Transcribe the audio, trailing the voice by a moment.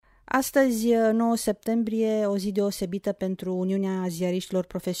Astăzi, 9 septembrie, o zi deosebită pentru Uniunea Ziariștilor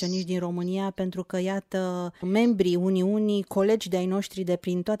Profesioniști din România, pentru că, iată, membrii Uniunii, colegi de-ai noștri de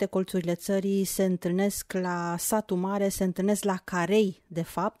prin toate colțurile țării se întâlnesc la satul mare, se întâlnesc la Carei, de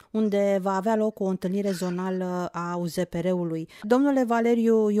fapt, unde va avea loc o întâlnire zonală a UZPR-ului. Domnule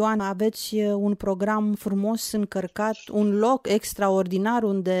Valeriu Ioan, aveți un program frumos încărcat, un loc extraordinar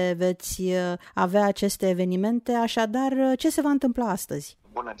unde veți avea aceste evenimente, așadar, ce se va întâmpla astăzi?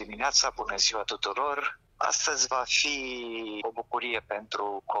 Bună dimineața, bună ziua tuturor! Astăzi va fi o bucurie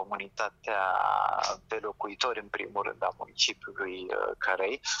pentru comunitatea de locuitori, în primul rând, a municipiului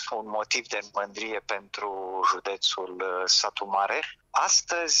Carei, un motiv de mândrie pentru județul Satu Mare.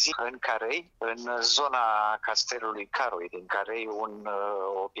 Astăzi, în Carei, în zona castelului Caroi din Carei, un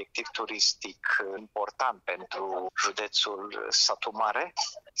obiectiv turistic important pentru județul Satu Mare,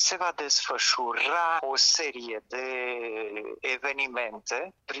 se va desfășura o serie de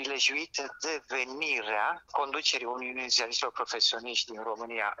evenimente prilejuite de venirea conducerii Uniunii Ziariștilor Profesioniști din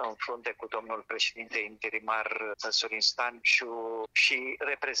România în frunte cu domnul președinte interimar Sorin Stanciu și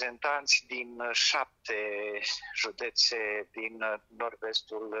reprezentanți din 7 județe din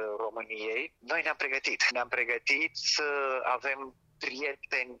nord-vestul României. Noi ne-am pregătit, avem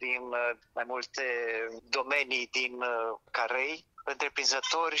prieteni din mai multe domenii din Carei,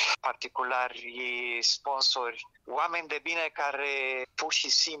 întreprinzători particulari, sponsori, oameni de bine care pur și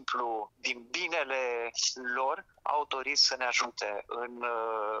simplu din binele lor au dorit să ne ajute în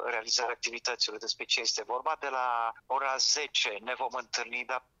realizarea activităților. Despre ce este vorba? De la ora 10 ne vom întâlni,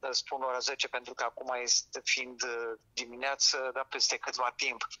 dar spun ora 10 pentru că acum este fiind dimineață, dar peste câtva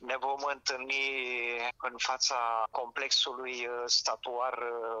timp ne vom întâlni în fața complexului statuar,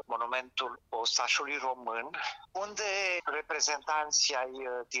 monumentul Ostașului Român, unde reprezentanții ai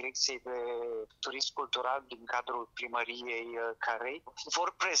Direcției de Turism Cultural din cadrul Primăriei Carei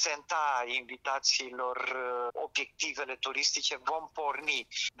vor prezenta invitațiilor obiectivele turistice. Vom porni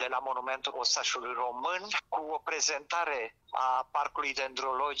de la monumentul Ostașului Român cu o prezentare a Parcului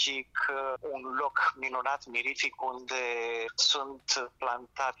Dendrologic, un loc minunat, mirific, unde sunt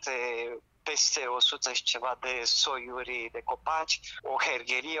plantate peste 100 și ceva de soiuri de copaci, o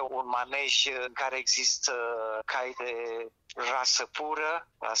hergherie, un manej în care există cai de rasă pură,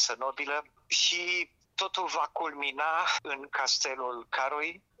 rasă nobilă, și totul va culmina în castelul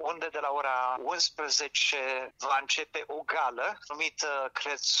Caroi, unde de la ora 11 va începe o gală numită,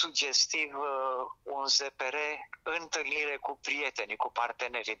 cred sugestiv, un UZPR, întâlnire cu prietenii, cu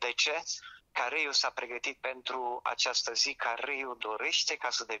partenerii. De ce? Careiul s-a pregătit pentru această zi, Careiul dorește ca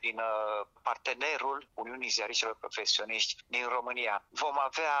să devină partenerul Uniunii Ziariștilor Profesioniști din România. Vom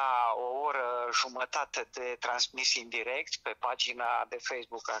avea o oră jumătate de transmisii în direct pe pagina de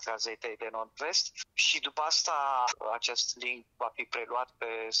Facebook a Gazetei de Nord-Vest și după asta acest link va fi preluat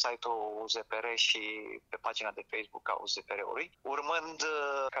pe site-ul UZPR și pe pagina de Facebook a UZPR-ului, urmând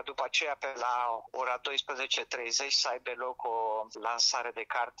ca după aceea pe la ora 12:30 să aibă loc o lansare de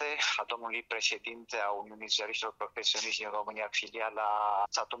carte a domnului președinte a Uniunii Ziariștilor Profesioniști din România, filiala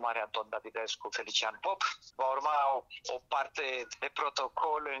Satu Mare, Anton Davidescu Felician Pop. Va urma o parte de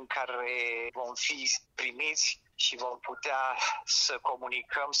protocol în care vom fi primiți și vom putea să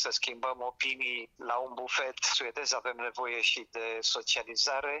comunicăm, să schimbăm opinii la un bufet suedez. Avem nevoie și de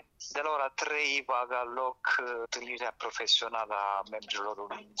socializare. De la ora 3 va avea loc întâlnirea profesională a membrilor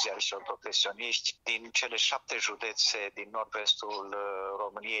Uniunii Ziariștilor Profesioniști din cele 7 județe din nord-vestul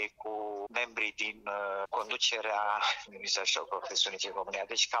României cu membrii din conducerea Uniunii Ziariștilor Profesioniști din România.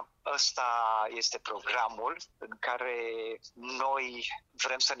 Deci cam ăsta este programul în care noi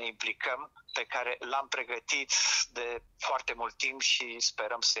vrem să ne implicăm, pe care l-am pregătit de foarte mult timp și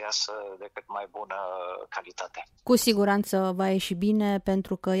sperăm să iasă de cât mai bună calitate. Cu siguranță va ieși bine,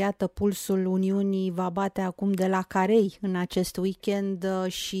 pentru că, iată, pulsul Uniunii va bate acum de la Carei în acest weekend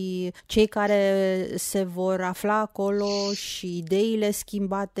și cei care se vor afla acolo și ideile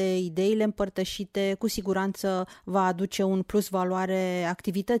schimbate, ideile împărtășite, cu siguranță va aduce un plus valoare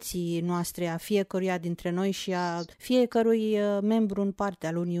activității noastre, a fiecăruia dintre noi și a fiecărui membru în parte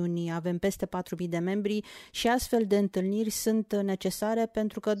al Uniunii. Avem peste 4.000 de membri și astfel de întâlniri sunt necesare,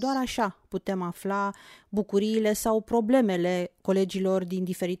 pentru că doar așa putem afla bucuriile sau problemele colegilor din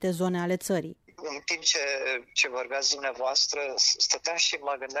diferite zone ale țării. în timp ce vorbeați dumneavoastră, stăteam și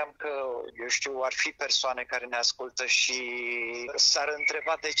mă gândeam că, eu știu, ar fi persoane care ne ascultă și s-ar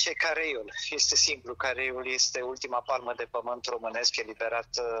întreba de ce careiul. Este simplu, careiul este ultima palmă de pământ românesc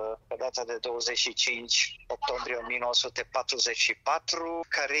eliberată pe data de 25 octombrie 1944.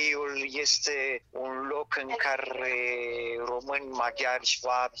 Careiul este un loc în care români, maghiari,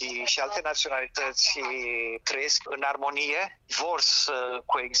 șvabi și alte naționalități trăiesc în armonie, vor să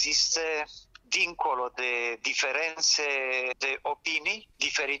coexiste dincolo de diferențe de opinii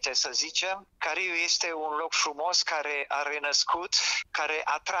diferite, să zicem. Careiul este un loc frumos care a renăscut, care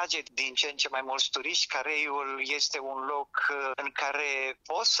atrage din ce în ce mai mulți turiști. Careiul este un loc în care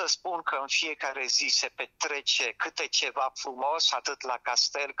pot să spun că în fiecare zi se petrece câte ceva frumos, atât la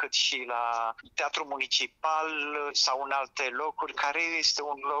castel cât și la teatru municipal sau în alte locuri. Careiul este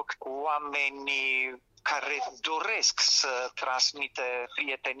un loc cu oameni care doresc să transmită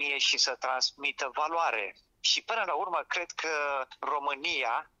prietenie și să transmită valoare. Și până la urmă, cred că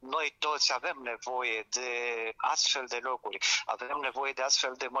România, noi toți avem nevoie de astfel de locuri, avem nevoie de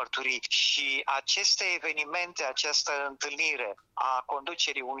astfel de mărturii. Și aceste evenimente, această întâlnire a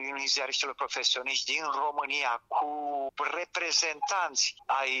conducerii Uniunii Ziariștilor Profesioniști din România cu reprezentanți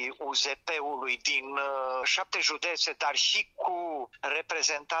ai UZP-ului din 7 județe, dar și cu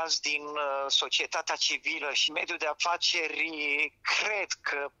reprezentanți din societatea civilă și mediul de afaceri, cred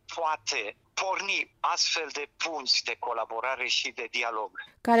că poate porni astfel de punți de colaborare și de dialog.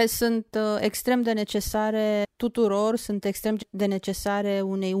 Care sunt extrem de necesare tuturor, sunt extrem de necesare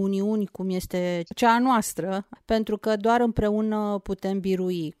unei uniuni cum este cea a noastră, pentru că doar împreună putem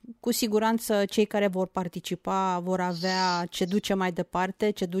birui. Cu siguranță cei care vor participa vor avea ce duce mai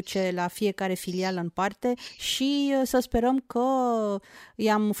departe, ce duce la fiecare filială în parte și să sperăm că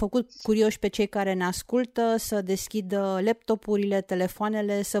i-am făcut curioși pe cei care ne ascultă să deschidă laptopurile,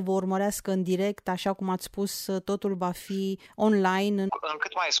 telefoanele, să vă urmărească în direct, așa cum ați spus, totul va fi online. În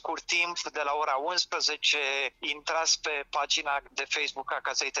cât mai scurt timp, de la ora 11, intrați pe pagina de Facebook a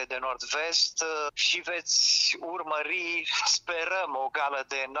Gazetei de Nord-Vest și veți urmări, sperăm, o gală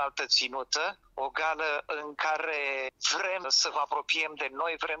de înaltă ținută, o gală în care vrem să vă apropiem de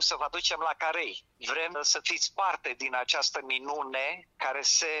noi, vrem să vă aducem la Carei. Vrem să fiți parte din această minune care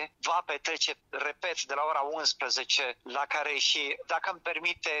se va petrece, repet, de la ora 11 la Carei. Și dacă îmi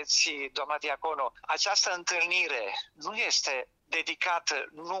permiteți, doamna Diaconu, această întâlnire nu este dedicată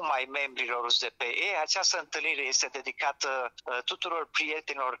numai membrilor UZP. Această întâlnire este dedicată tuturor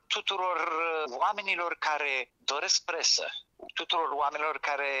prietenilor, tuturor oamenilor care doresc presă, tuturor oamenilor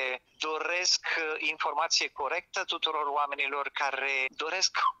care doresc informație corectă, tuturor oamenilor care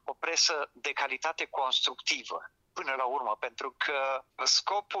doresc o presă de calitate constructivă. Până la urmă, pentru că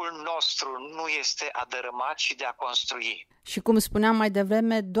scopul nostru nu este a dărâma, ci de a construi. Și cum spuneam mai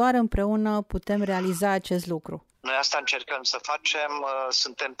devreme, doar împreună putem realiza acest lucru. Noi asta încercăm să facem,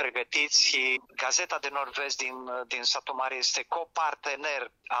 suntem pregătiți. Gazeta de Nord-Vest din Satul Mare este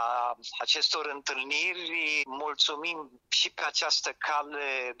copartener a acestor întâlniri. Mulțumim și pe această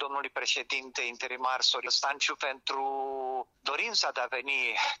cale domnului președinte interimar Sorin Stanciu pentru dorința de a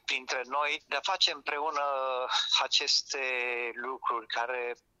veni printre noi, de a face împreună aceste lucruri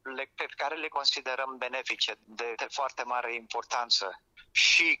pe care le considerăm benefice, de foarte mare importanță.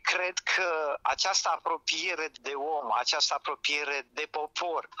 Și cred că această apropiere de om, această apropiere de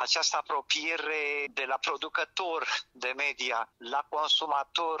popor, această apropiere de la producător de media la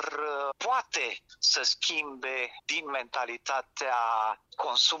consumator poate să schimbe din mentalitatea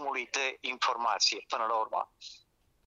consumului de informație până la urmă.